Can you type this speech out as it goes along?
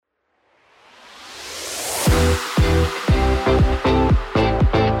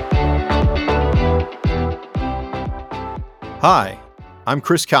Hi, I'm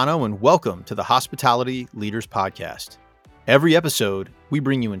Chris Cano, and welcome to the Hospitality Leaders Podcast. Every episode, we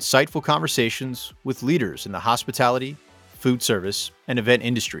bring you insightful conversations with leaders in the hospitality, food service, and event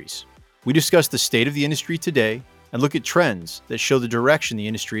industries. We discuss the state of the industry today and look at trends that show the direction the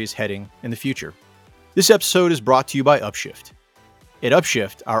industry is heading in the future. This episode is brought to you by Upshift. At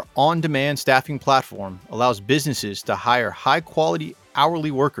Upshift, our on-demand staffing platform allows businesses to hire high-quality hourly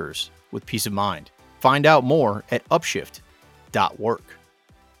workers with peace of mind. Find out more at upshift.work.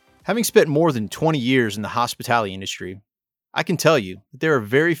 Having spent more than 20 years in the hospitality industry, I can tell you that there are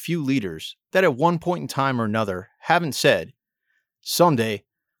very few leaders that at one point in time or another haven't said, "Someday,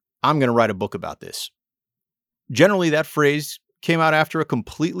 I'm going to write a book about this." Generally, that phrase came out after a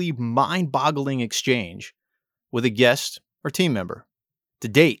completely mind-boggling exchange with a guest or team member. To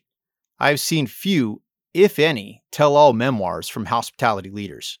date, I have seen few, if any, tell-all memoirs from hospitality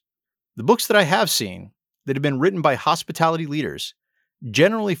leaders. The books that I have seen that have been written by hospitality leaders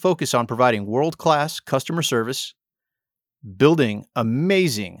generally focus on providing world-class customer service, building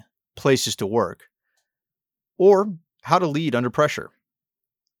amazing places to work, or how to lead under pressure.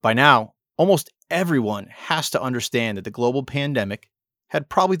 By now, almost everyone has to understand that the global pandemic had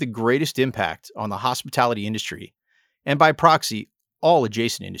probably the greatest impact on the hospitality industry, and by proxy, all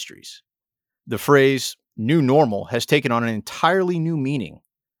adjacent industries. The phrase "new normal" has taken on an entirely new meaning,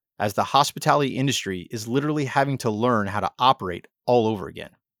 as the hospitality industry is literally having to learn how to operate all over again.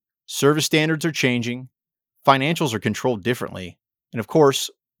 Service standards are changing, financials are controlled differently, and of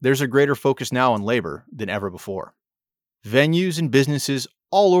course, there's a greater focus now on labor than ever before. Venues and businesses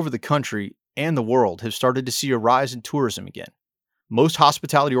all over the country and the world have started to see a rise in tourism again. Most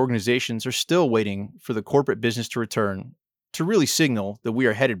hospitality organizations are still waiting for the corporate business to return to really signal that we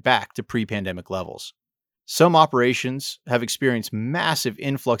are headed back to pre-pandemic levels. Some operations have experienced massive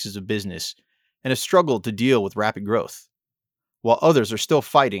influxes of business and have struggled to deal with rapid growth, while others are still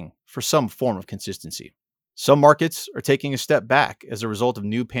fighting for some form of consistency. Some markets are taking a step back as a result of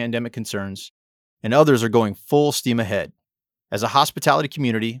new pandemic concerns, and others are going full steam ahead. As a hospitality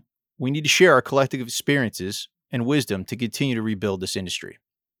community, we need to share our collective experiences and wisdom to continue to rebuild this industry.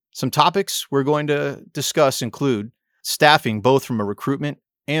 Some topics we're going to discuss include staffing both from a recruitment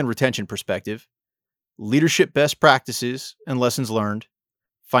and retention perspective, leadership best practices and lessons learned,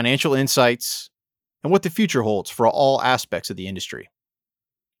 financial insights, and what the future holds for all aspects of the industry.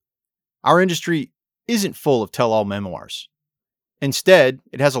 Our industry isn't full of tell-all memoirs. Instead,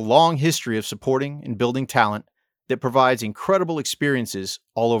 it has a long history of supporting and building talent that provides incredible experiences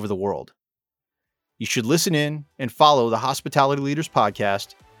all over the world. You should listen in and follow the Hospitality Leaders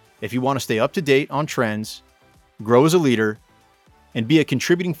Podcast if you want to stay up to date on trends, grow as a leader, and be a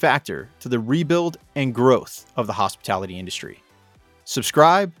contributing factor to the rebuild and growth of the hospitality industry.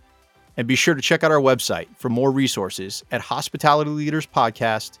 Subscribe, and be sure to check out our website for more resources at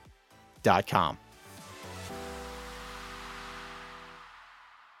hospitalityleaderspodcast.com.